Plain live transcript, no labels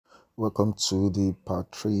Welcome to the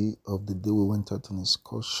part 3 of the day we went out on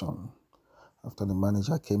excursion. After the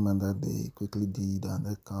manager came in that day, quickly did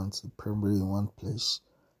and count the primary in one place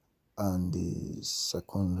and the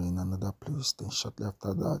secondary in another place. Then shortly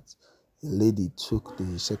after that, a lady took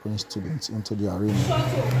the second students into the arena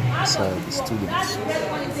beside the students.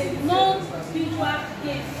 Non-visual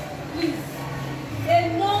game, please.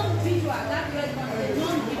 A non-visual, that red one, a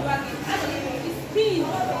non-visual game. Actually, it's spin.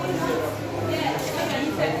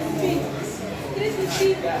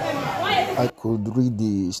 I could read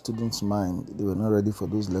the students' mind. They were not ready for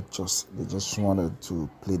those lectures. They just wanted to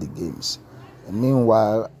play the games. And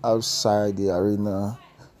meanwhile, outside the arena,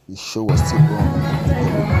 the show was still going.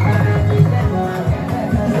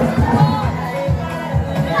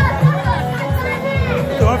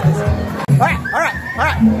 All right.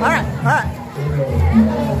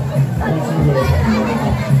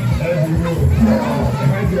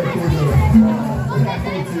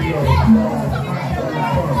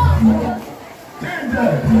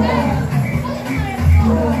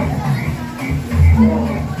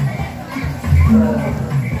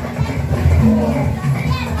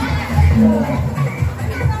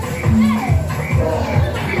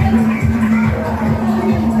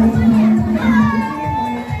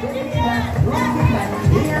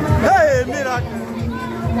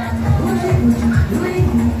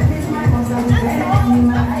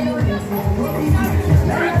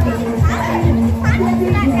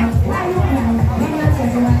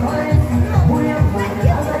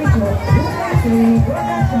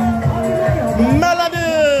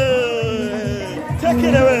 Take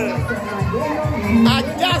it away. I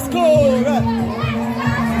just go.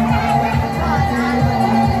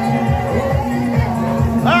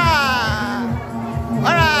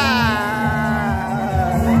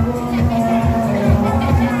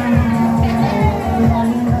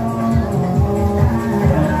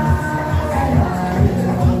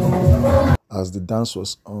 As the dance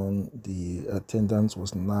was on, the attendance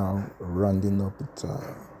was now rounding up with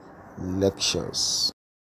lectures.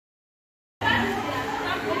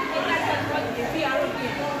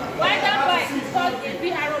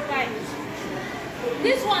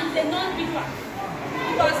 This one's a non-visual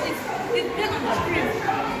because it's based on the screen.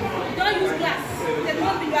 You don't use glass. It's a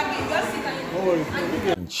non-visual game. You just sit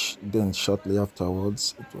and Then shortly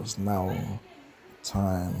afterwards, it was now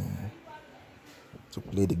time to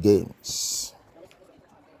play the games.